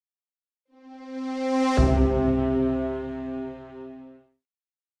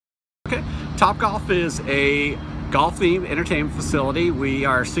Topgolf is a golf-themed entertainment facility. We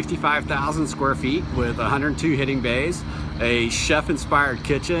are 65,000 square feet with 102 hitting bays, a chef-inspired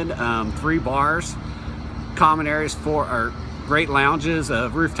kitchen, 3 bars, common areas for our great lounges, a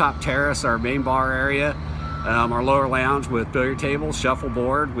rooftop terrace, our main bar area, our lower lounge with billiard tables,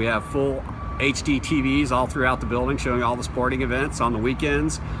 shuffleboard. We have full HD TVs all throughout the building showing all the sporting events. On the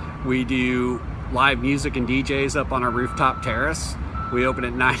weekends, we do live music and DJs up on our rooftop terrace. We open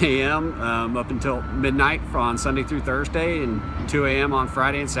at 9 a.m. Up until midnight on Sunday through Thursday, and 2 a.m. on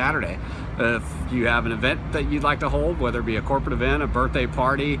Friday and Saturday. If you have an event that you'd like to hold, whether it be a corporate event, a birthday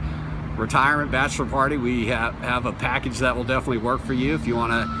party, retirement, bachelor party, we have a package that will definitely work for you. If you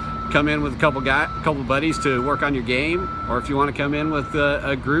want to come in with a couple buddies to work on your game, or if you want to come in with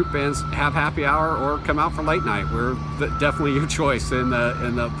a group and have happy hour, or come out for late night, we're definitely your choice in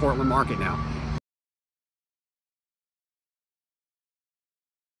the Portland market now.